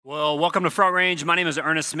Well, welcome to Front Range. My name is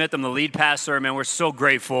Ernest Smith. I'm the lead pastor. Man, we're so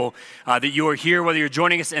grateful that you are here, whether you're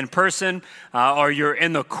joining us in person or you're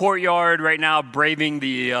in the courtyard right now braving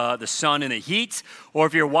the sun and the heat, or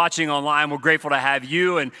if you're watching online, we're grateful to have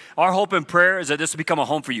you. And our hope and prayer is that this will become a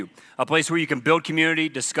home for you, a place where you can build community,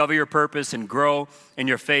 discover your purpose, and grow in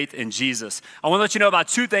your faith in Jesus. I want to let you know about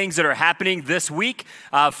two things that are happening this week.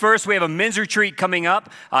 First, we have a men's retreat coming up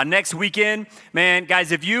next weekend. Man,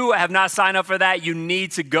 guys, if you have not signed up for that, you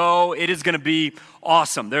need to go. It is going to be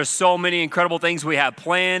awesome. There's so many incredible things we have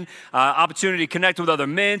planned. Opportunity to connect with other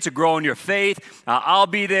men, to grow in your faith. I'll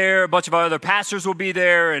be there. A bunch of our other pastors will be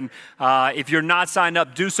there. And if you're not signed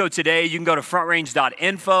up, do so today. You can go to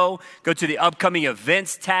frontrange.info, go to the upcoming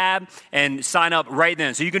events tab, and sign up right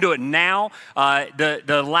then. So you can do it now.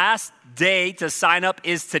 The last day to sign up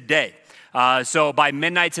is today. So by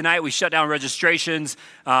midnight tonight, we shut down registrations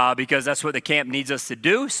because that's what the camp needs us to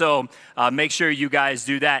do. So make sure you guys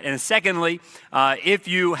do that. And secondly, if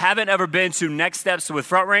you haven't ever been to Next Steps with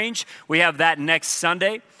Front Range, we have that next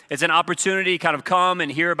Sunday. It's an opportunity to kind of come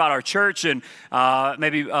and hear about our church and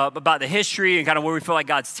maybe about the history and kind of where we feel like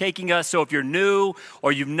God's taking us. So if you're new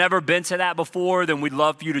or you've never been to that before, then we'd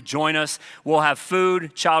love for you to join us. We'll have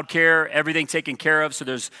food, childcare, everything taken care of, so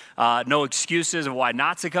there's no excuses of why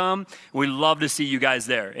not to come. We'd love to see you guys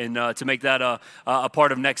there and to make that a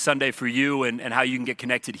part of next Sunday for you and how you can get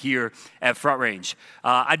connected here at Front Range.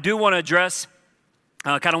 I do want to address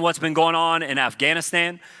kind of what's been going on in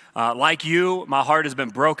Afghanistan. Like you, my heart has been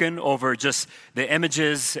broken over just the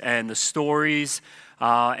images and the stories.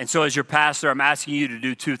 And so as your pastor, I'm asking you to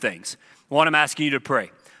do two things. One, I'm asking you to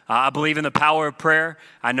pray. I believe in the power of prayer.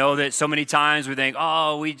 I know that so many times we think,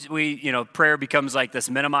 prayer becomes like this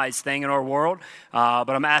minimized thing in our world. But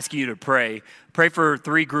I'm asking you to pray. Pray for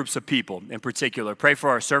three groups of people in particular. Pray for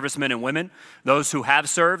our servicemen and women, those who have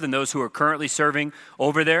served and those who are currently serving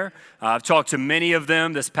over there. I've talked to many of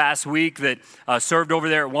them this past week that served over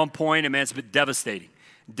there at one point, and man, it's been devastating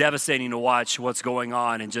to watch what's going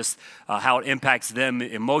on and just how it impacts them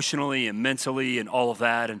emotionally and mentally and all of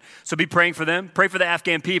that. And so be praying for them. Pray for the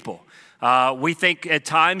Afghan people. We think at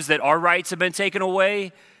times that our rights have been taken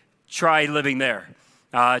away. Try living there.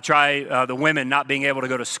 Try the women not being able to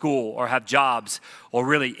go to school or have jobs or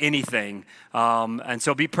really anything. And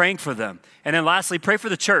so be praying for them. And then lastly, pray for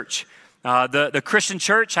the church. The Christian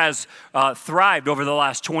church has thrived over the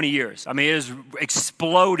last 20 years. I mean, it has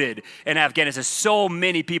exploded in Afghanistan. So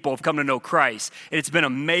many people have come to know Christ. And it's been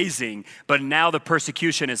amazing. But now the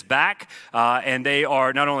persecution is back. And they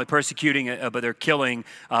are not only persecuting, but they're killing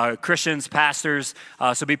Christians, pastors.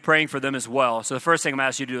 So be praying for them as well. So the first thing I'm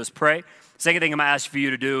asking you to do is pray. Second thing I'm asking for you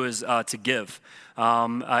to do is to give.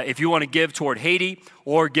 If you want to give toward Haiti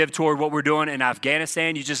or give toward what we're doing in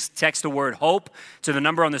Afghanistan, you just text the word HOPE to the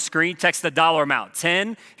number on the screen. Text the dollar amount,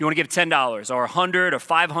 10, if you want to give $10 or 100 or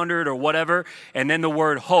 500 or whatever, and then the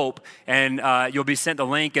word HOPE, and you'll be sent the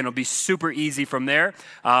link, and it'll be super easy from there.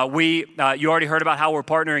 You already heard about how we're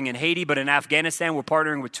partnering in Haiti, but in Afghanistan, we're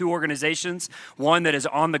partnering with two organizations, one that is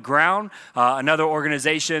on the ground, another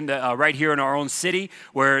organization that, right here in our own city,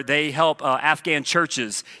 where they help Afghan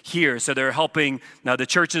churches here. So they're helping the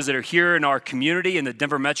churches that are here in our community in the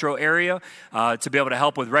Denver metro area to be able to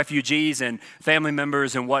help with refugees and family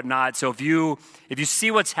members and whatnot. So if you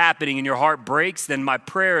see what's happening and your heart breaks, then my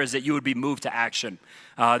prayer is that you would be moved to action,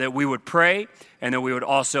 that we would pray and that we would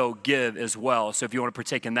also give as well. So if you want to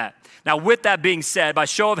partake in that. Now, with that being said, by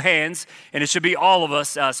show of hands, and it should be all of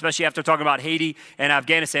us, especially after talking about Haiti and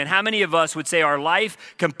Afghanistan, how many of us would say our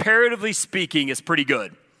life, comparatively speaking, is pretty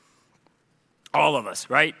good? All of us,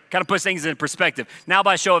 right? Kind of puts things in perspective. Now,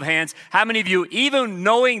 by show of hands, how many of you, even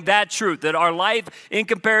knowing that truth, that our life in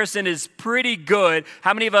comparison is pretty good,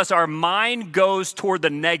 how many of us, our mind goes toward the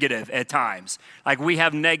negative at times? Like we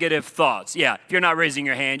have negative thoughts. Yeah, if you're not raising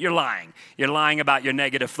your hand, you're lying. You're lying about your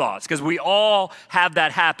negative thoughts because we all have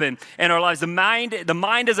that happen in our lives. The mind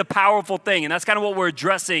is a powerful thing, and that's kind of what we're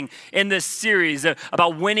addressing in this series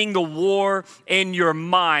about winning the war in your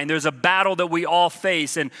mind. There's a battle that we all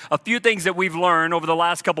face, and a few things that we've learned over the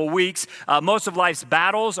last couple of weeks. Most of life's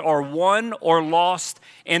battles are won or lost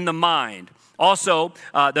in the mind. Also,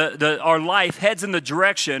 our life heads in the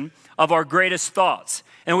direction of our greatest thoughts.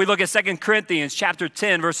 And we look at 2 Corinthians chapter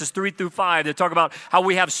 10, verses 3 through 5, that talk about how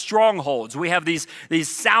we have strongholds. We have these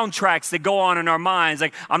soundtracks that go on in our minds,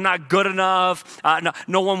 like, I'm not good enough,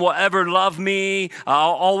 no one will ever love me,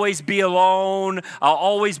 I'll always be alone, I'll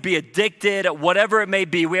always be addicted, whatever it may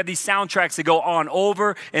be. We have these soundtracks that go on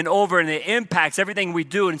over and over, and it impacts everything we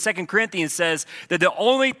do. And 2 Corinthians says that the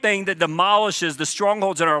only thing that demolishes the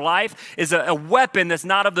strongholds in our life is a weapon that's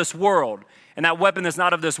not of this world. And that weapon that's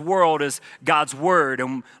not of this world is God's word.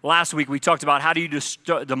 And last week we talked about how do you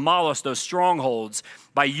demolish those strongholds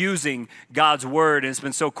by using God's word. And it's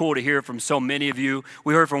been so cool to hear from so many of you.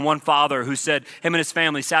 We heard from one father who said him and his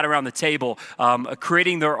family sat around the table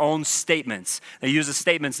creating their own statements. They used the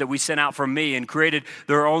statements that we sent out from me and created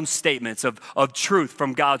their own statements of truth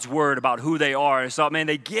from God's word about who they are. And I thought, man,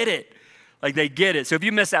 they get it. Like they get it. So if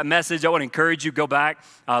you missed that message, I want to encourage you, go back,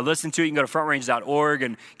 listen to it. You can go to frontrange.org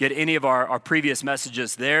and get any of our previous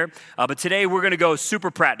messages there. But today we're going to go super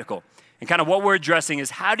practical. And kind of what we're addressing is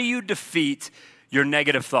how do you defeat your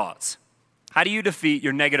negative thoughts? How do you defeat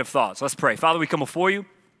your negative thoughts? Let's pray. Father, we come before you.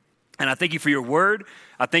 And I thank you for your word.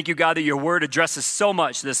 I thank you, God, that your word addresses so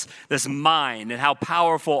much this mind and how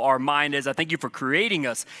powerful our mind is. I thank you for creating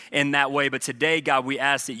us in that way. But today, God, we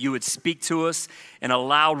ask that you would speak to us in a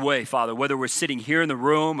loud way, Father, whether we're sitting here in the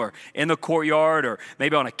room or in the courtyard or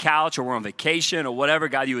maybe on a couch or we're on vacation or whatever,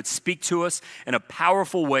 God, you would speak to us in a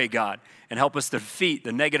powerful way, God, and help us defeat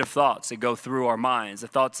the negative thoughts that go through our minds, the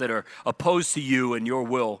thoughts that are opposed to you and your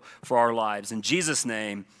will for our lives. In Jesus'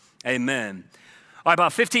 name, amen. All right,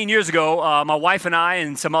 about 15 years ago, my wife and I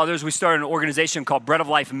and some others, we started an organization called Bread of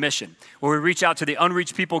Life Mission, where we reach out to the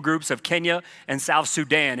unreached people groups of Kenya and South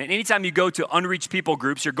Sudan. And anytime you go to unreached people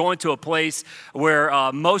groups, you're going to a place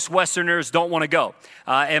where most Westerners don't want to go.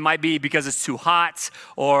 It might be because it's too hot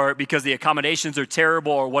or because the accommodations are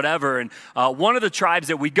terrible or whatever. And one of the tribes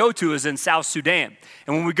that we go to is in South Sudan.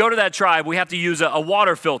 And when we go to that tribe, we have to use a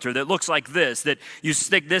water filter that looks like this, that you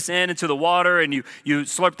stick this into the water and you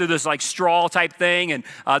slurp through this like straw type thing. And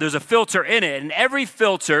there's a filter in it, and every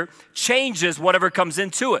filter changes whatever comes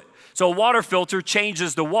into it. So a water filter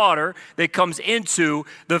changes the water that comes into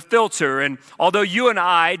the filter. And although you and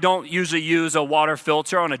I don't usually use a water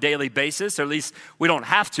filter on a daily basis, or at least we don't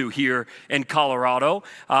have to here in Colorado,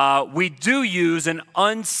 we do use an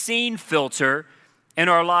unseen filter in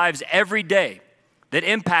our lives every day that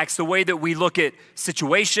impacts the way that we look at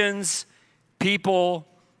situations, people,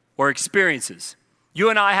 or experiences. You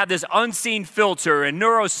and I have this unseen filter, and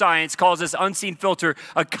neuroscience calls this unseen filter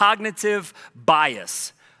a cognitive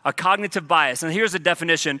bias. A cognitive bias. And here's a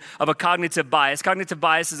definition of a cognitive bias. Cognitive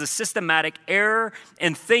bias is a systematic error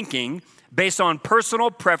in thinking based on personal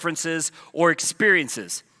preferences or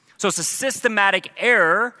experiences. So it's a systematic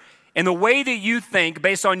error in the way that you think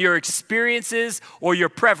based on your experiences or your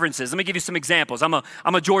preferences. Let me give you some examples. I'm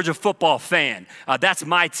a Georgia football fan. That's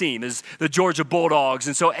my team, is the Georgia Bulldogs.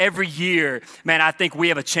 And so every year, man, I think we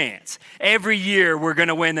have a chance. Every year we're going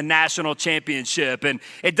to win the national championship. And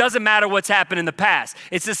it doesn't matter what's happened in the past.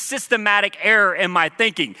 It's a systematic error in my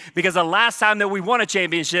thinking because the last time that we won a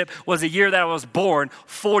championship was the year that I was born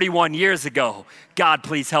 41 years ago. God,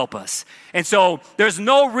 please help us. And so there's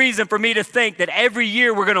no reason for me to think that every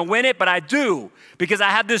year we're going to win it, but I do because I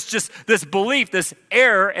have this belief, this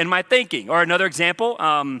error in my thinking. Or another example,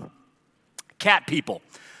 cat people.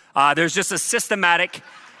 There's just a systematic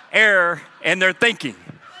error in their thinking.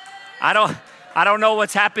 I don't know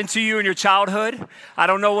what's happened to you in your childhood. I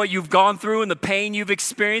don't know what you've gone through and the pain you've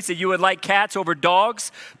experienced that you would like cats over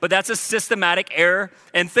dogs, but that's a systematic error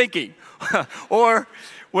in thinking. Or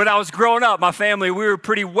when I was growing up, my family, we were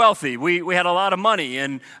pretty wealthy. We had a lot of money,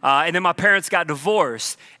 and then my parents got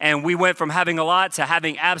divorced, and we went from having a lot to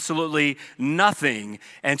having absolutely nothing.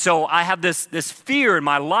 And so I have this fear in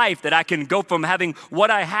my life that I can go from having what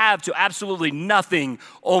I have to absolutely nothing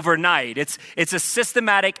overnight. It's a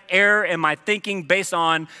systematic error in my thinking based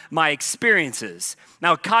on my experiences.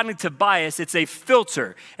 Now, cognitive bias, it's a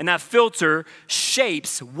filter, and that filter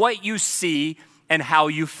shapes what you see and how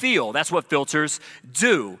you feel. That's what filters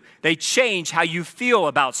do. They change how you feel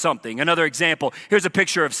about something. Another example, here's a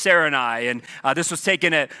picture of Sarah and I, and this was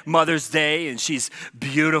taken at Mother's Day, and she's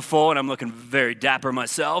beautiful, and I'm looking very dapper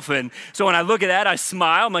myself, and so when I look at that, I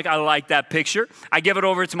smile. I'm like, I like that picture. I give it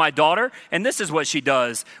over to my daughter, and this is what she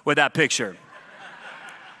does with that picture.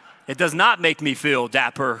 It does not make me feel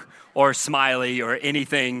dapper or smiley or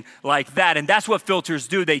anything like that. And that's what filters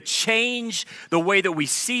do. They change the way that we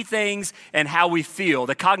see things and how we feel.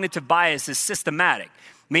 The cognitive bias is systematic,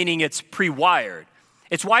 meaning it's pre-wired.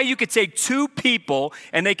 It's why you could take two people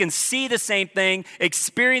and they can see the same thing,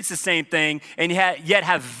 experience the same thing, and yet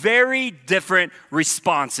have very different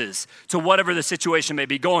responses to whatever the situation may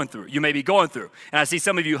be going through. You may be going through. And I see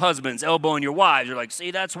some of you husbands elbowing your wives. You're like,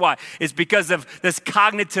 see, that's why. It's because of this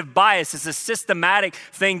cognitive bias. It's a systematic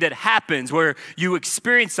thing that happens where you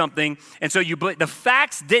experience something, and so the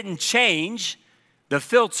facts didn't change, the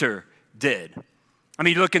filter did. I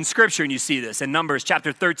mean, you look in Scripture and you see this. In Numbers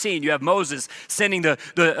chapter 13, you have Moses sending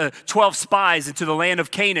the 12 spies into the land of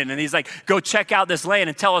Canaan. And he's like, go check out this land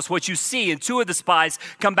and tell us what you see. And 2 of the spies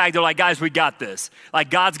come back. They're like, guys, we got this. Like,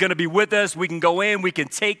 God's going to be with us. We can go in. We can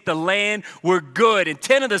take the land. We're good. And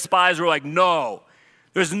 10 of the spies were like, no.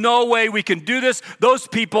 There's no way we can do this. Those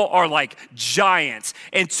people are like giants.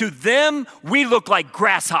 And to them, we look like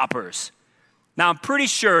grasshoppers. Now, I'm pretty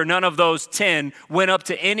sure none of those 10 went up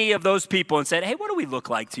to any of those people and said, hey, what do we look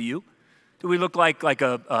like to you? Do we look like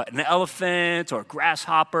an elephant or a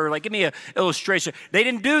grasshopper? Like, give me an illustration. They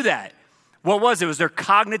didn't do that. What was it? It was their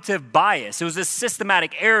cognitive bias. It was this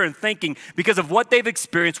systematic error in thinking because of what they've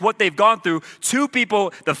experienced, what they've gone through. 2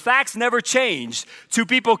 people, the facts never changed. 2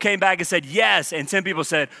 people came back and said yes, and 10 people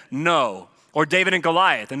said no. Or David and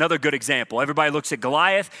Goliath, another good example. Everybody looks at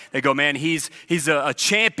Goliath. They go, man, he's a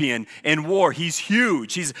champion in war. He's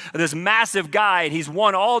huge. He's this massive guy, and he's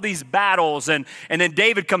won all these battles. And then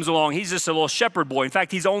David comes along. He's just a little shepherd boy. In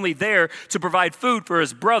fact, he's only there to provide food for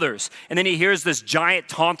his brothers. And then he hears this giant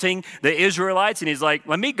taunting the Israelites, and he's like,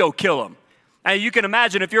 let me go kill him. And you can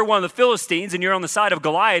imagine if you're one of the Philistines and you're on the side of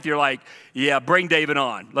Goliath, you're like, yeah, bring David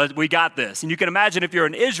on. We got this. And you can imagine if you're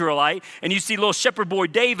an Israelite and you see little shepherd boy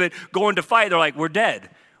David going to fight, they're like, we're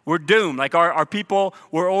dead. We're doomed. Like our people,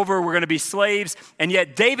 we're over. We're going to be slaves. And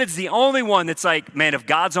yet David's the only one that's like, man, if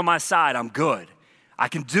God's on my side, I'm good. I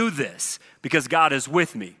can do this because God is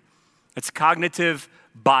with me. It's cognitive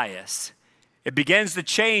bias. It begins to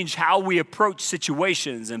change how we approach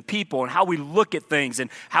situations and people and how we look at things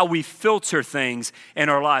and how we filter things in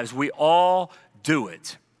our lives. We all do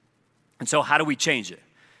it. And so how do we change it?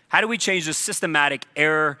 How do we change the systematic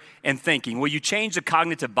error in thinking? Well, you change the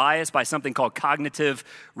cognitive bias by something called cognitive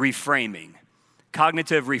reframing.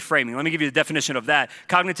 Cognitive reframing. Let me give you the definition of that.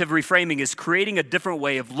 Cognitive reframing is creating a different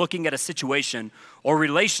way of looking at a situation or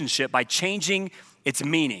relationship by changing its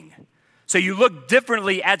meaning. So you look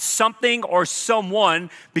differently at something or someone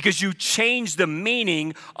because you change the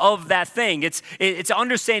meaning of that thing. It's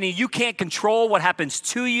understanding you can't control what happens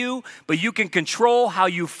to you, but you can control how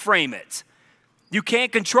you frame it. You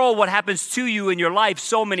can't control what happens to you in your life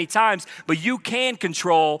so many times, but you can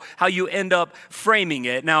control how you end up framing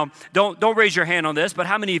it. Now, don't raise your hand on this, but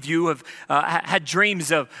how many of you have had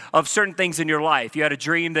dreams of certain things in your life? You had a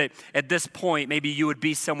dream that at this point, maybe you would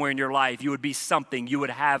be somewhere in your life. You would be something. You would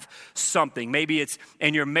have something. Maybe it's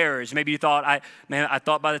in your marriage. Maybe you thought, I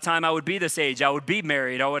thought by the time I would be this age, I would be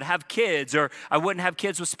married. I would have kids, or I wouldn't have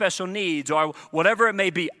kids with special needs, or whatever it may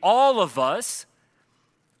be. All of us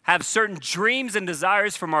have certain dreams and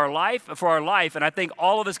desires for our life, and I think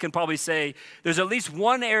all of us can probably say, there's at least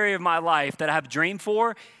one area of my life that I have dreamed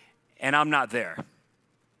for, and I'm not there.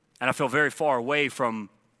 And I feel very far away from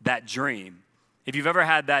that dream. If you've ever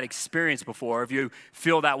had that experience before, if you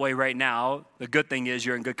feel that way right now, the good thing is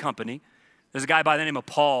you're in good company. There's a guy by the name of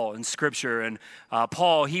Paul in Scripture, and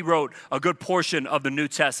Paul, he wrote a good portion of the New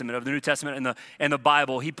Testament in the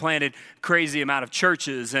Bible. He planted crazy amount of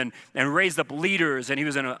churches and raised up leaders, and he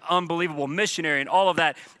was an unbelievable missionary and all of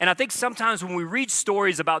that. And I think sometimes when we read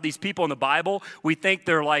stories about these people in the Bible, we think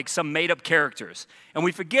they're like some made-up characters, and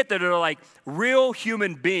we forget that they're like real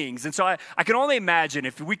human beings. And so I can only imagine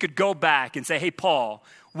if we could go back and say, hey, Paul,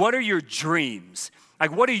 what are your dreams?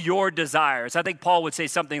 Like, what are your desires? I think Paul would say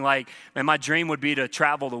something like, man, my dream would be to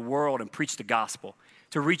travel the world and preach the gospel,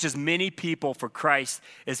 to reach as many people for Christ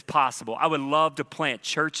as possible. I would love to plant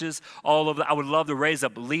churches all over. I would love to raise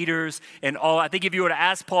up leaders and all. I think if you were to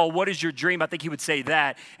ask Paul, what is your dream? I think he would say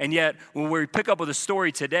that. And yet, when we pick up with the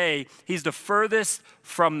story today, he's the furthest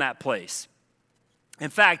from that place. In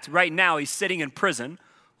fact, right now, he's sitting in prison,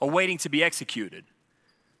 awaiting to be executed.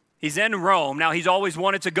 He's in Rome. Now, he's always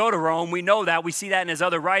wanted to go to Rome. We know that. We see that in his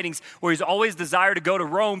other writings where he's always desired to go to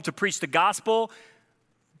Rome to preach the gospel,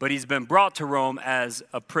 but he's been brought to Rome as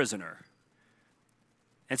a prisoner.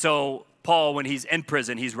 And so Paul, when he's in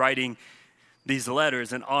prison, he's writing these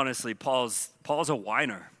letters, and honestly, Paul's a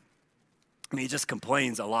whiner. I mean, he just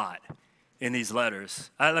complains a lot in these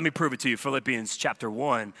letters. Let me prove it to you. Philippians chapter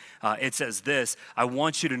 1, it says this, I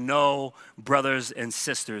want you to know, brothers and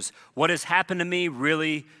sisters, what has happened to me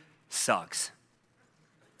really sucks.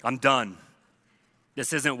 I'm done.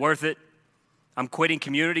 This isn't worth it. I'm quitting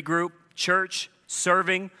community group, church,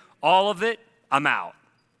 serving, all of it. I'm out.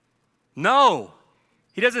 No,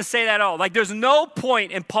 he doesn't say that at all. Like, there's no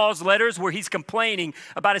point in Paul's letters where he's complaining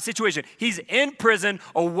about a situation. He's in prison,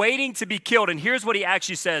 awaiting to be killed. And here's what he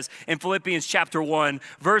actually says in Philippians chapter 1,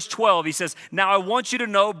 verse 12. He says, now I want you to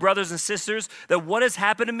know, brothers and sisters, that what has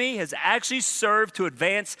happened to me has actually served to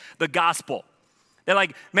advance the gospel. They're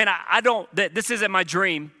like, man, this isn't my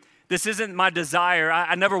dream. This isn't my desire.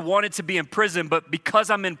 I never wanted to be in prison, but because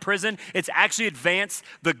I'm in prison, it's actually advanced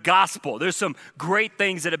the gospel. There's some great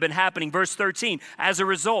things that have been happening. Verse 13, as a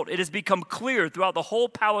result, it has become clear throughout the whole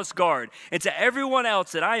palace guard and to everyone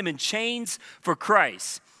else that I am in chains for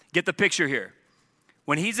Christ. Get the picture here.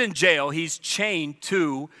 When he's in jail, he's chained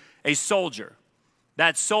to a soldier.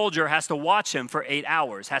 That soldier has to watch him for 8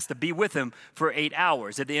 hours, has to be with him for 8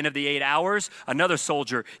 hours. At the end of the 8 hours, another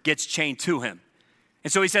soldier gets chained to him.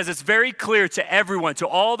 And so he says, it's very clear to everyone, to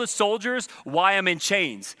all the soldiers, why I'm in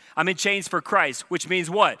chains. I'm in chains for Christ, which means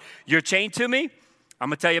what? You're chained to me? I'm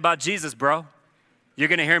going to tell you about Jesus, bro. You're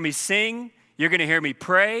going to hear me sing. You're going to hear me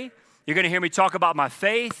pray. You're going to hear me talk about my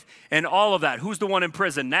faith and all of that. Who's the one in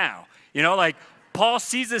prison now? You know, like Paul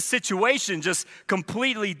sees this situation just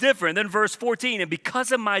completely different. Then verse 14, and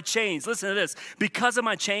because of my chains, listen to this, because of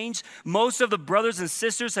my chains, most of the brothers and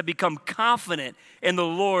sisters have become confident in the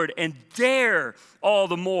Lord and dare all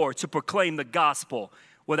the more to proclaim the gospel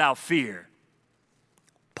without fear.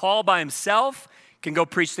 Paul by himself can go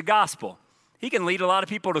preach the gospel. He can lead a lot of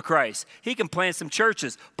people to Christ. He can plant some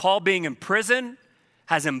churches. Paul being in prison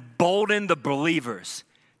has emboldened the believers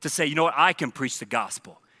to say, you know what, I can preach the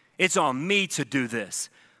gospel. It's on me to do this.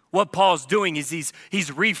 What Paul's doing is he's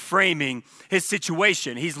reframing his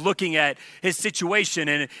situation. He's looking at his situation,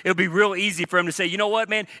 and it'll be real easy for him to say, you know what,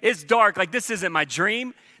 man, it's dark. Like, this isn't my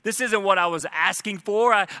dream. This isn't what I was asking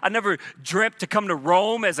for. I never dreamt to come to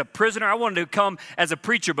Rome as a prisoner. I wanted to come as a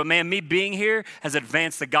preacher, but man, me being here has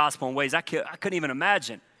advanced the gospel in ways I couldn't even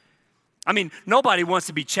imagine. I mean, nobody wants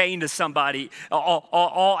to be chained to somebody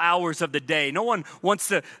all hours of the day. No one wants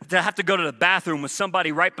to have to go to the bathroom with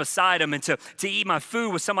somebody right beside them and to eat my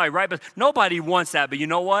food with somebody right beside. Nobody wants that, but you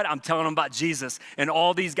know what? I'm telling them about Jesus, and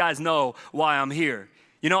all these guys know why I'm here.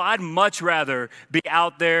 You know, I'd much rather be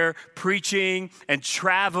out there preaching and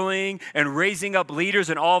traveling and raising up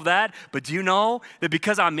leaders and all of that. But do you know that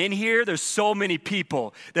because I'm in here, there's so many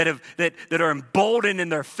people that are emboldened in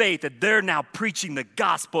their faith that they're now preaching the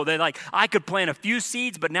gospel. They're like, I could plant a few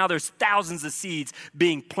seeds, but now there's thousands of seeds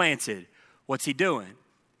being planted. What's he doing?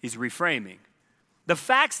 He's reframing. The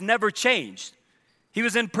facts never changed. He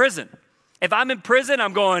was in prison. If I'm in prison,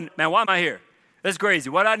 I'm going, man, why am I here? That's crazy.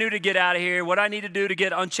 What I knew to get out of here, what I need to do to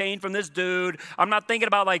get unchained from this dude. I'm not thinking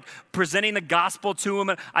about like presenting the gospel to him.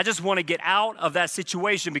 I just want to get out of that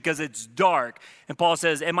situation because it's dark. And Paul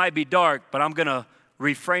says, it might be dark, but I'm going to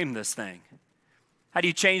reframe this thing. How do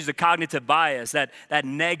you change the cognitive bias, that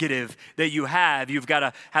negative that you have? You've got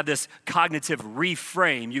to have this cognitive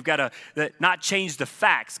reframe. You've got to not change the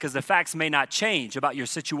facts because the facts may not change about your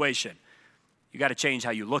situation. You got to change how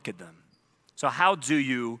you look at them. So how do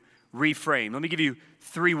you reframe? Let me give you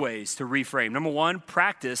 3 ways to reframe. Number 1,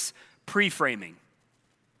 practice pre-framing.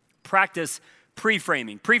 Practice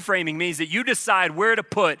pre-framing. Pre-framing means that you decide where to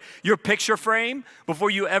put your picture frame before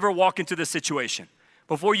you ever walk into the situation.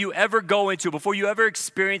 Before you ever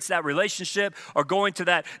experience that relationship or go into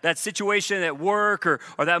that situation at work or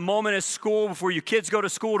that moment at school before your kids go to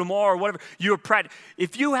school tomorrow or whatever,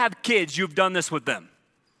 if you have kids, you've done this with them.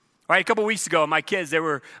 Right, a couple weeks ago, my kids, they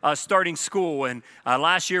were starting school, and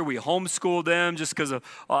last year we homeschooled them just because of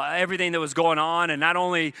everything that was going on, and not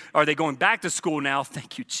only are they going back to school now,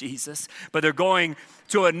 thank you, Jesus, but they're going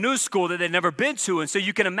to a new school that they've never been to, and so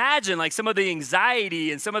you can imagine like some of the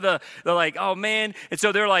anxiety and some of they're like, oh man, and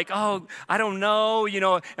so they're like, oh, I don't know,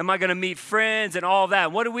 am I going to meet friends and all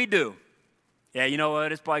that? What do? Yeah, you know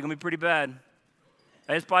what, it's probably going to be pretty bad.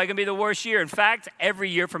 It's probably going to be the worst year. In fact, every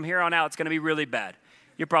year from here on out, it's going to be really bad.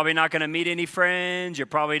 You're probably not going to meet any friends. You're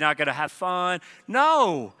probably not going to have fun.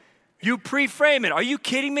 No, you pre-frame it. Are you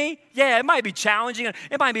kidding me? Yeah, it might be challenging.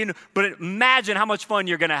 It might be, but imagine how much fun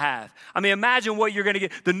you're going to have. I mean, imagine what you're going to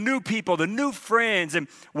get, the new people, the new friends, and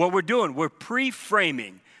what we're doing. We're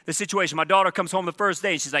pre-framing the situation. My daughter comes home the first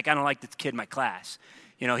day, and she's like, I don't like this kid in my class.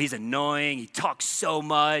 He's annoying. He talks so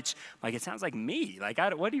much. Like, it sounds like me. Like,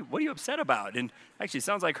 what are you upset about? And actually, it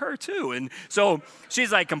sounds like her too. And so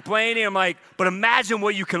she's like complaining. I'm like, but imagine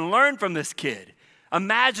what you can learn from this kid.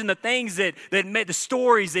 Imagine the things that the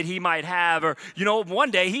stories that he might have. Or,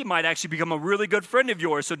 one day he might actually become a really good friend of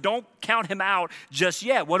yours. So don't count him out just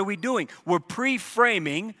yet. What are we doing? We're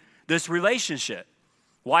pre-framing this relationship.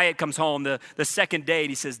 Wyatt comes home the second day,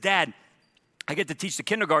 and he says, Dad, I get to teach the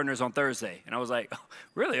kindergartners on Thursday. And I was like, oh,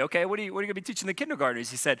 really? Okay, what are you going to be teaching the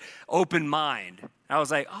kindergartners? He said, open mind. And I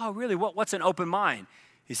was like, oh, really? What's an open mind?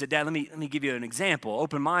 He said, Dad, let me give you an example.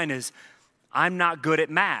 Open mind is, I'm not good at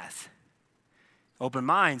math. Open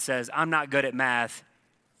mind says, I'm not good at math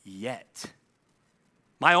yet.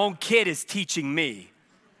 My own kid is teaching me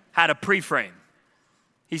how to pre-frame.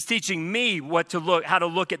 He's teaching me how to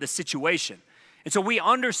look at the situation. And so we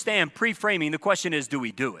understand pre-framing. The question is, do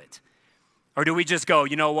we do it? Or do we just go,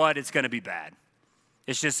 you know what, it's going to be bad.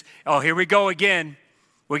 It's just, oh, here we go again.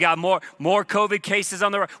 We got more COVID cases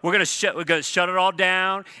on the road. We're going to shut it all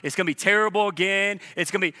down. It's going to be terrible again. It's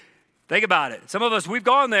going to be, think about it. Some of us, we've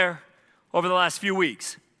gone there over the last few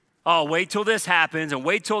weeks. Oh, wait till this happens and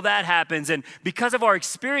wait till that happens. And because of our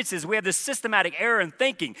experiences, we have this systematic error in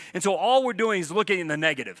thinking. And so all we're doing is looking in the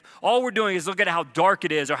negative. All we're doing is looking at how dark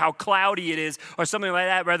it is or how cloudy it is or something like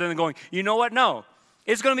that rather than going, you know what? No,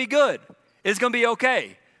 it's going to be good. It's going to be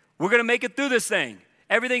okay. We're going to make it through this thing.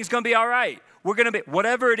 Everything's going to be all right. We're going to be,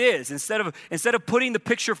 whatever it is, instead of putting the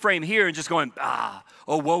picture frame here and just going, oh,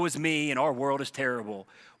 woe is me and our world is terrible.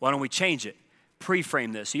 Why don't we change it?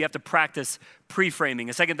 Pre-frame this. So you have to practice pre-framing.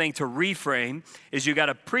 The second thing to reframe is you got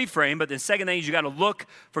to pre-frame, but the second thing is you got to look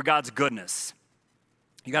for God's goodness.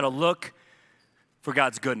 You got to look for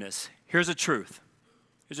God's goodness. Here's a truth.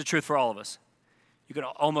 Here's a truth for all of us. You can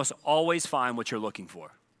almost always find what you're looking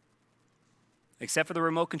for. Except for the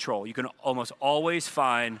remote control, you can almost always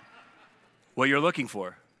find what you're looking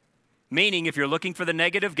for. Meaning, if you're looking for the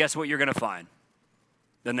negative, guess what you're going to find?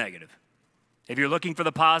 The negative. If you're looking for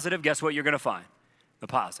the positive, guess what you're going to find? The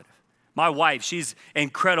positive. My wife, she's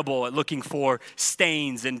incredible at looking for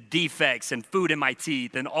stains and defects and food in my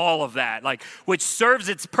teeth and all of that, like, which serves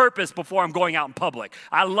its purpose before I'm going out in public.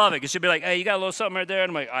 I love it because she'll be like, hey, you got a little something right there? And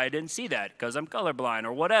I'm like, I didn't see that because I'm colorblind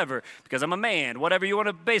or whatever, because I'm a man, whatever you want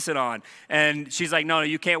to base it on. And she's like, no,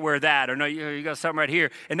 you can't wear that, or no, you got something right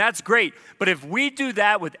here. And that's great. But if we do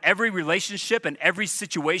that with every relationship and every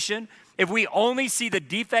situation, if we only see the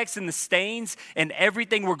defects and the stains and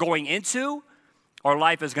everything we're going into, our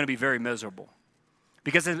life is going to be very miserable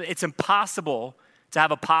because it's impossible to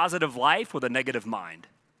have a positive life with a negative mind.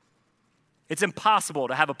 It's impossible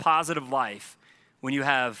to have a positive life when you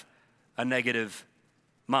have a negative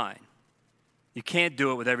mind. You can't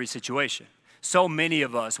do it with every situation. So many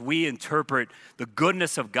of us, we interpret the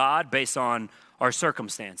goodness of God based on our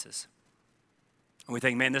circumstances. And we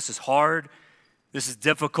think, man, this is hard. This is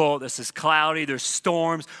difficult. This is cloudy. There's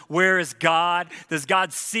storms. Where is God? Does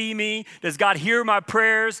God see me? Does God hear my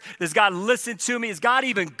prayers? Does God listen to me? Is God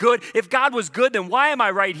even good? If God was good, then why am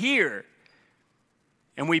I right here?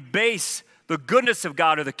 And we base the goodness of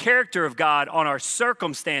God or the character of God on our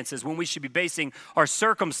circumstances when we should be basing our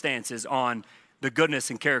circumstances on the goodness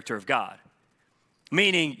and character of God.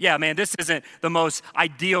 Meaning, yeah, man, this isn't the most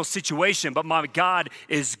ideal situation, but my God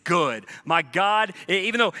is good. My God,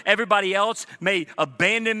 even though everybody else may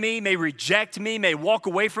abandon me, may reject me, may walk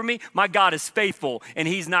away from me, my God is faithful and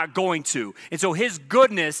he's not going to. And so his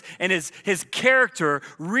goodness and his character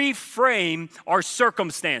reframe our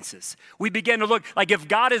circumstances. We begin to look like if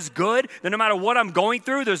God is good, then no matter what I'm going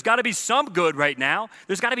through, there's got to be some good right now.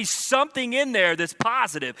 There's got to be something in there that's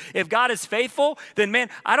positive. If God is faithful, then man,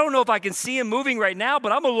 I don't know if I can see him moving right now,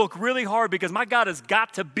 but I'm going to look really hard because my God has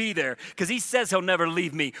got to be there because he says he'll never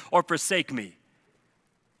leave me or forsake me.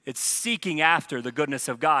 It's seeking after the goodness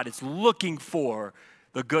of God. It's looking for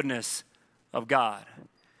the goodness of God.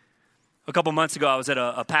 A couple months ago, I was at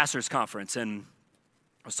a pastor's conference, and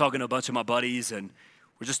I was talking to a bunch of my buddies, and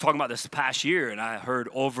we're just talking about this past year, and I heard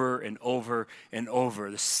over and over and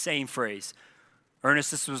over the same phrase,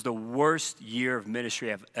 Ernest, this was the worst year of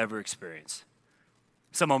ministry I've ever experienced.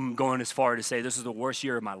 Some of them going as far to say, this is the worst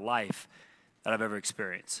year of my life that I've ever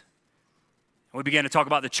experienced. And we began to talk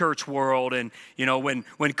about the church world, and you know, when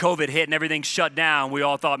COVID hit and everything shut down, we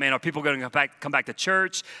all thought, man, are people going to come back to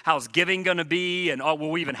church? How's giving going to be? And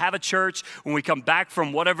will we even have a church when we come back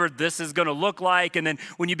from whatever this is going to look like? And then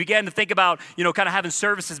when you began to think about, you know, kind of having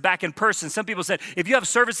services back in person, some people said, if you have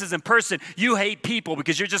services in person, you hate people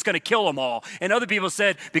because you're just going to kill them all. And other people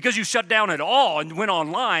said, because you shut down at all and went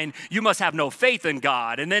online, you must have no faith in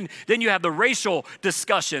God. And then you have the racial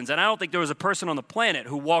discussions, and I don't think there was a person on the planet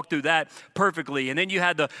who walked through that perfectly. And then you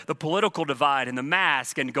had the political divide and the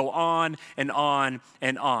mask and go on and on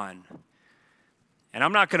and on. And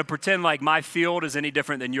I'm not going to pretend like my field is any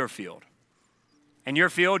different than your field. In your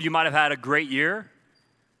field, you might have had a great year,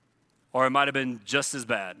 or it might have been just as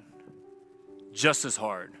bad, just as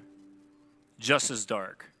hard, just as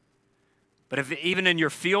dark. But if even in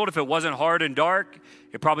your field, if it wasn't hard and dark,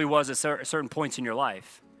 it probably was at certain points in your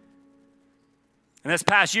life. And this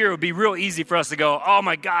past year, it would be real easy for us to go, oh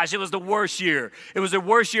my gosh, it was the worst year. It was the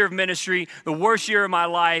worst year of ministry, the worst year of my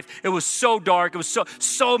life. It was so dark. It was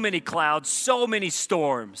so many clouds, so many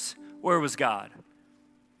storms. Where was God?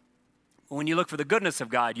 But when you look for the goodness of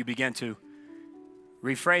God, you begin to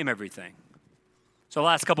reframe everything. So the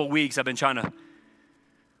last couple of weeks, I've been trying to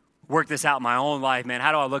work this out in my own life, man.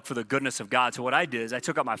 How do I look for the goodness of God? So what I did is I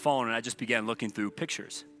took out my phone and I just began looking through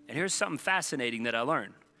pictures And here's something fascinating that I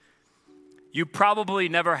learned. You probably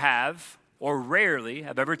never have, or rarely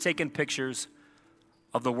have ever taken pictures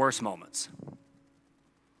of the worst moments.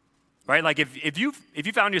 Right? Like if you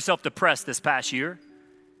found yourself depressed this past year,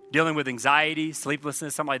 dealing with anxiety,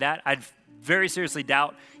 sleeplessness, something like that, I'd very seriously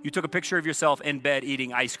doubt you took a picture of yourself in bed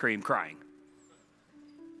eating ice cream, crying.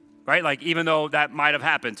 Right? Like even though that might have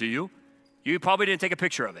happened to you, you probably didn't take a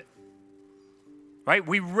picture of it. Right?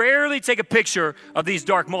 We rarely take a picture of these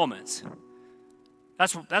dark moments.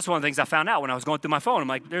 That's one of the things I found out when I was going through my phone. I'm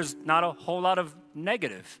like, there's not a whole lot of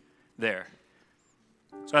negative there.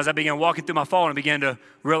 So as I began walking through my phone, I began to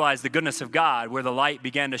realize the goodness of God, where the light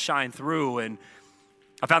began to shine through. And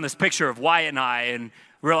I found this picture of Wyatt and I, and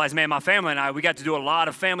realized, man, my family and I, we got to do a lot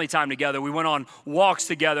of family time together. We went on walks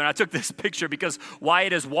together, and I took this picture because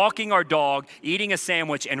Wyatt is walking our dog, eating a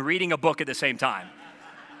sandwich, and reading a book at the same time.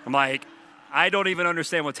 I'm like, I don't even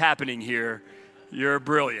understand what's happening here. You're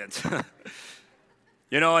brilliant.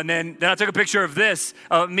 And then I took a picture of this,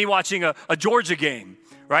 me watching a Georgia game,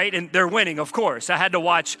 right? And they're winning, of course. I had to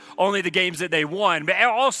watch only the games that they won. But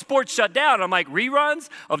all sports shut down. I'm like, reruns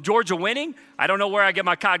of Georgia winning? I don't know where I get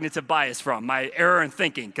my cognitive bias from, my error in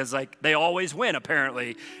thinking, because they always win,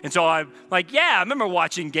 apparently. And so I'm like, yeah, I remember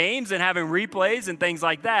watching games and having replays and things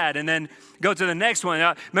like that. And then go to the next one.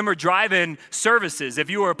 I remember driving services.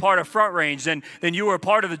 If you were a part of Front Range, then you were a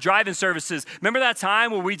part of the driving services. Remember that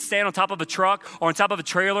time where we'd stand on top of a truck or on top of a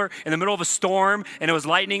trailer in the middle of a storm, and it was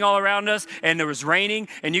lightning all around us, and it was raining,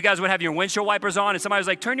 and you guys would have your windshield wipers on, and somebody was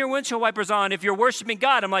like, turn your windshield wipers on if you're worshiping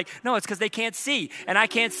God. I'm like, no, it's because they can't see, and I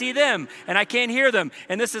can't see them, and I can't hear them,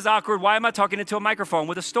 and this is awkward. Why am I talking into a microphone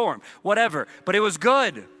with a storm? Whatever, but it was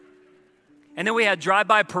good. And then we had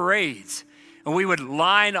drive-by parades, and we would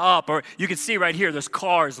line up, or you can see right here, there's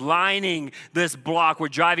cars lining this block. We're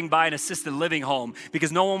driving by an assisted living home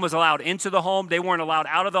because no one was allowed into the home. They weren't allowed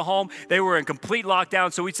out of the home. They were in complete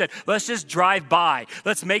lockdown. So we said, let's just drive by.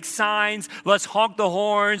 Let's make signs. Let's honk the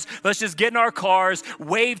horns. Let's just get in our cars,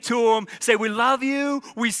 wave to them, say, we love you.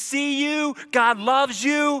 We see you. God loves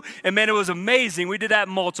you. And man, it was amazing. We did that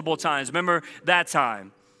multiple times. Remember that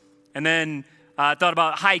time? And then I thought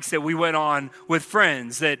about hikes that we went on with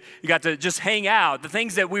friends that you got to just hang out. The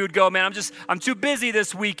things that we would go, man, I'm too busy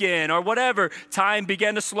this weekend or whatever. Time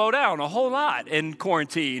began to slow down a whole lot in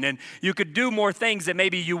quarantine. And you could do more things that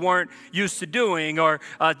maybe you weren't used to doing. Or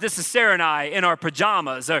this is Sarah and I in our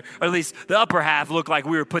pajamas. Or at least the upper half looked like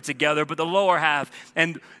we were put together, but the lower half.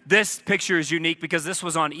 And this picture is unique because this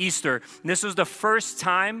was on Easter. And this was the first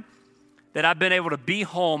time that I've been able to be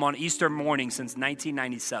home on Easter morning since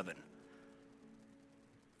 1997.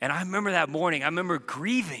 And I remember that morning, I remember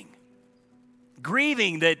grieving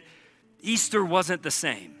that Easter wasn't the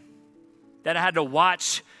same, that I had to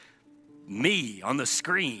watch me on the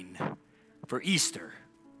screen for Easter.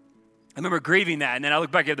 I remember grieving that, and then I look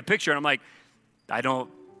back at the picture, and I'm like, I don't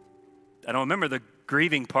remember the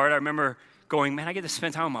grieving part. I remember going, man, I get to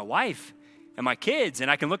spend time with my wife and my kids, and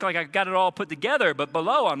I can look like I got it all put together, but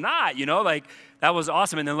below I'm not, that was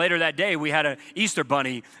awesome. And then later that day, we had an Easter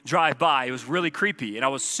bunny drive by. It was really creepy, and I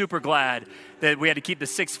was super glad that we had to keep the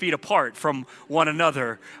 6 feet apart from one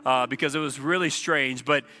another because it was really strange,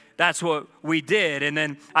 but that's what we did. And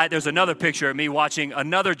then there's another picture of me watching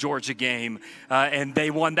another Georgia game, and they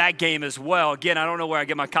won that game as well. Again, I don't know where I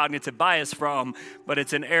get my cognitive bias from, but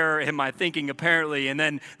it's an error in my thinking apparently. And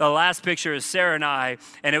then the last picture is Sarah and I,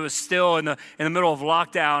 and it was still in the middle of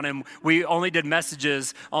lockdown, and we only did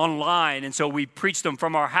messages online, and so we preached them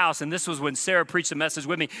from our house. And this was when Sarah preached a message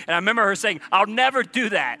with me, and I remember her saying, I'll never do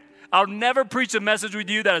that. I'll never preach a message with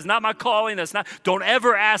you. That is not my calling. Don't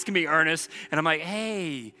ever ask me, Ernest. And I'm like,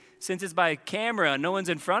 hey, since it's by camera, no one's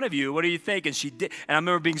in front of you, what do you think? And she did. And I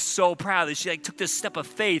remember being so proud that she took this step of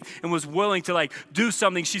faith and was willing to do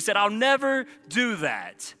something. She said, I'll never do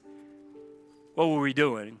that. What were we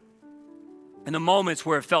doing? In the moments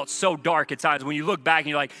where it felt so dark at times, when you look back and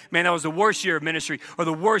you're like, man, that was the worst year of ministry or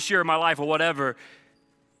the worst year of my life or whatever,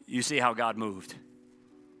 you see how God moved.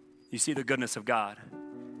 You see the goodness of God.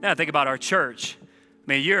 Now I think about our church.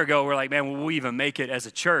 A year ago, we're like, man, will we even make it as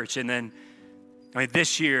a church? And then,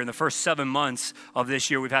 this year, in the first 7 months of this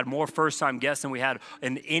year, we've had more first-time guests than we had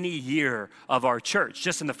in any year of our church,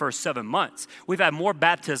 just in the first 7 months. We've had more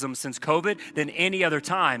baptisms since COVID than any other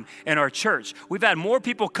time in our church. We've had more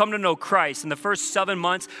people come to know Christ in the first 7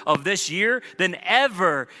 months of this year than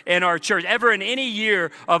ever in our church, ever in any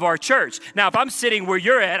year of our church. Now, if I'm sitting where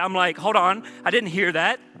you're at, I'm like, hold on, I didn't hear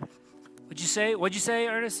that. What'd you say,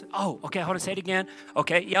 Ernest? Oh, okay, hold on, say it again.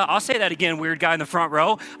 Okay, yeah, I'll say that again, weird guy in the front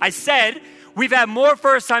row. I said we've had more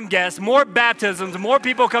first-time guests, more baptisms, more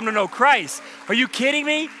people come to know Christ. Are you kidding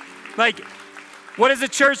me? What is the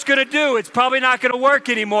church going to do? It's probably not going to work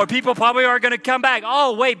anymore. People probably aren't going to come back.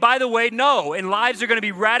 Oh, wait, by the way, no. And lives are going to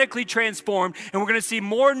be radically transformed, and we're going to see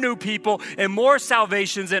more new people and more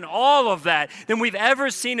salvations and all of that than we've ever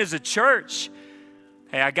seen as a church.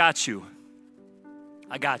 Hey, I got you.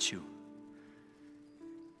 I got you.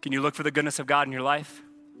 Can you look for the goodness of God in your life?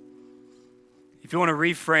 If you want to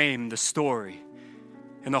reframe the story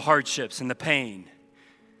and the hardships and the pain,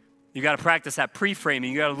 you got to practice that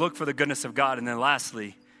pre-framing. You got to look for the goodness of God. And then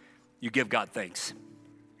lastly, you give God thanks.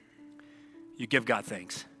 You give God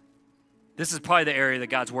thanks. This is probably the area that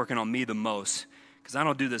God's working on me the most because I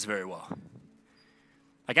don't do this very well.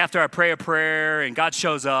 Like after I pray a prayer and God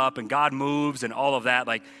shows up and God moves and all of that,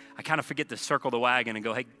 like I kind of forget to circle the wagon and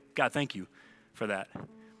go, hey, God, thank you for that.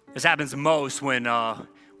 This happens most when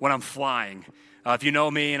I'm flying. If you know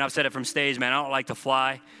me, and I've said it from stage, man, I don't like to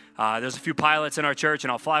fly. There's a few pilots in our church,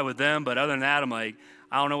 and I'll fly with them. But other than that, I'm like,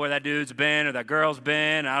 I don't know where that dude's been or that girl's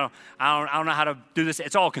been. I don't know how to do this.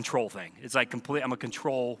 It's all a control thing. It's like I'm a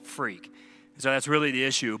control freak. So that's really the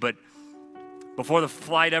issue. But before the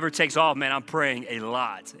flight ever takes off, man, I'm praying a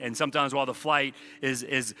lot. And sometimes while the flight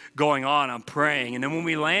is going on, I'm praying. And then when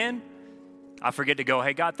we land, I forget to go,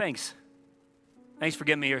 hey, God, thanks. Thanks for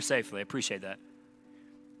getting me here safely. I appreciate that.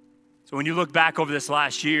 So when you look back over this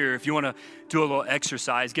last year, if you want to do a little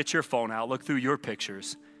exercise, get your phone out, look through your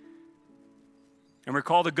pictures, and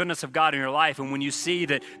recall the goodness of God in your life. And when you see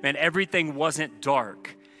that, man, everything wasn't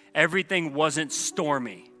dark, everything wasn't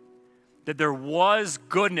stormy, that there was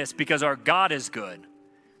goodness because our God is good,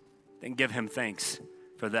 then give him thanks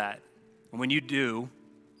for that. And when you do,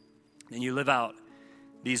 then you live out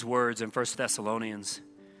these words in 1 Thessalonians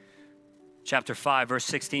chapter 5, verse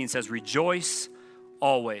 16 says, rejoice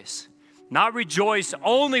always. Not rejoice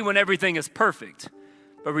only when everything is perfect,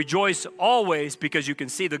 but rejoice always because you can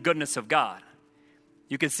see the goodness of God.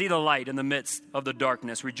 You can see the light in the midst of the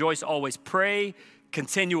darkness. Rejoice always. Pray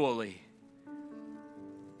continually.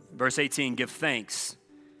 Verse 18, give thanks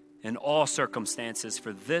in all circumstances,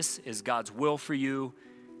 for this is God's will for you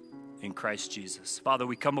in Christ Jesus. Father,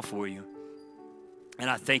 we come before you, and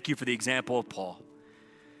I thank you for the example of Paul.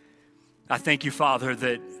 I thank you, Father,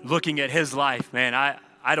 that looking at his life, man,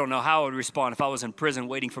 I don't know how I would respond if I was in prison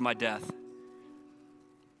waiting for my death.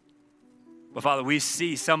 But Father, we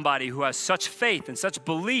see somebody who has such faith and such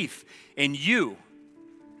belief in you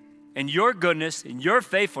and your goodness and your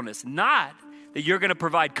faithfulness, not that you're going to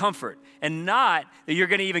provide comfort and not that you're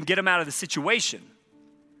going to even get them out of the situation,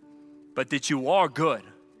 but that you are good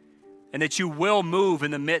and that you will move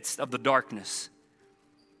in the midst of the darkness.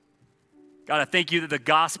 God, I thank you that the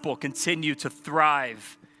gospel continued to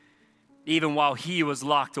thrive even while he was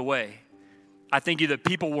locked away. I thank you that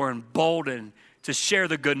people were emboldened to share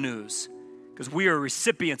the good news because we are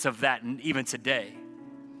recipients of that even today.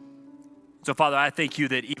 So, Father, I thank you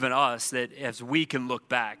that even us, that as we can look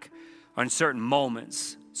back on certain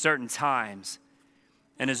moments, certain times,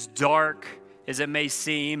 and as dark as it may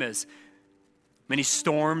seem, as many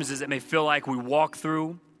storms as it may feel like we walk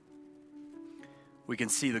through, we can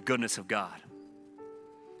see the goodness of God.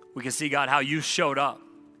 We can see, God, how you showed up.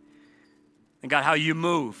 And God, how you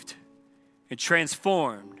moved and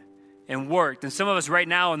transformed and worked. And some of us right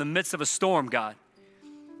now in the midst of a storm, God.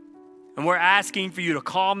 And we're asking for you to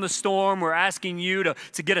calm the storm. We're asking you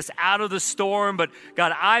to get us out of the storm. But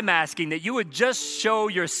God, I'm asking that you would just show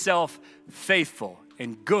yourself faithful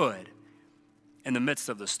and good in the midst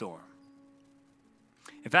of the storm.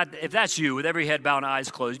 If that's you, with every head bowed and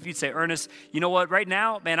eyes closed, if you'd say, Ernest, you know what, right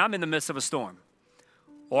now, man, I'm in the midst of a storm.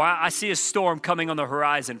 Or I see a storm coming on the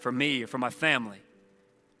horizon for me or for my family.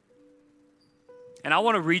 And I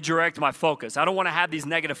want to redirect my focus. I don't want to have these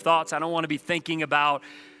negative thoughts. I don't want to be thinking about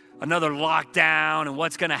another lockdown and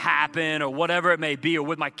what's going to happen or whatever it may be, or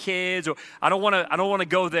with my kids. Or I don't want to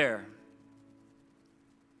go there.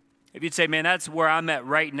 If you'd say, man, that's where I'm at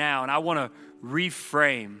right now, and I want to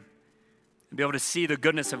reframe and be able to see the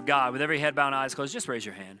goodness of God with every head bowed and eyes closed, just raise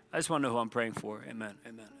your hand. I just want to know who I'm praying for. Amen,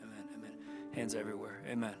 amen, amen, amen. Hands everywhere.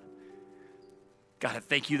 Amen. God, I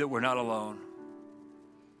thank you that we're not alone.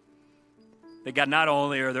 That God, not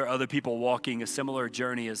only are there other people walking a similar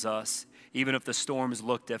journey as us, even if the storms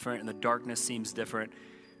look different and the darkness seems different,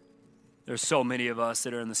 there's so many of us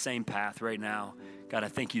that are in the same path right now. God, I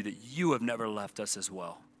thank you that you have never left us as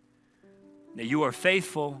well. That you are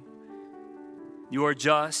faithful, you are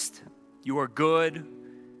just, you are good.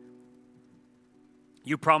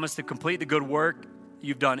 You promise to complete the good work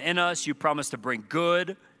you've done in us. You promise to bring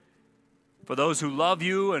good for those who love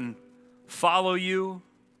you and follow you.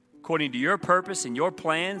 according to your purpose and your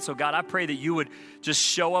plan. So God, I pray that you would just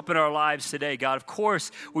show up in our lives today. God, of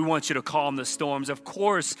course, we want you to calm the storms. Of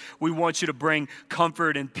course, we want you to bring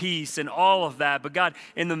comfort and peace and all of that. But God,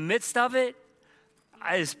 in the midst of it,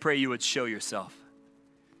 I just pray you would show yourself.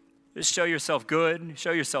 Just show yourself good,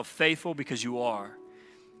 show yourself faithful, because you are.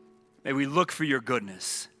 May we look for your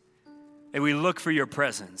goodness. May we look for your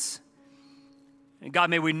presence. And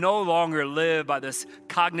God, may we no longer live by this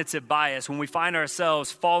cognitive bias when we find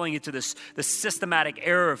ourselves falling into this systematic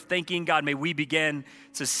error of thinking. God, may we begin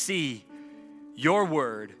to see your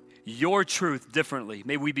word, your truth differently.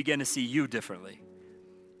 May we begin to see you differently.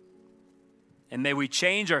 And may we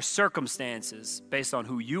change our circumstances based on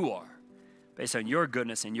who you are, based on your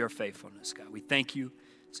goodness and your faithfulness, God. We thank you.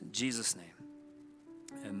 It's in Jesus'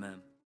 name. Amen.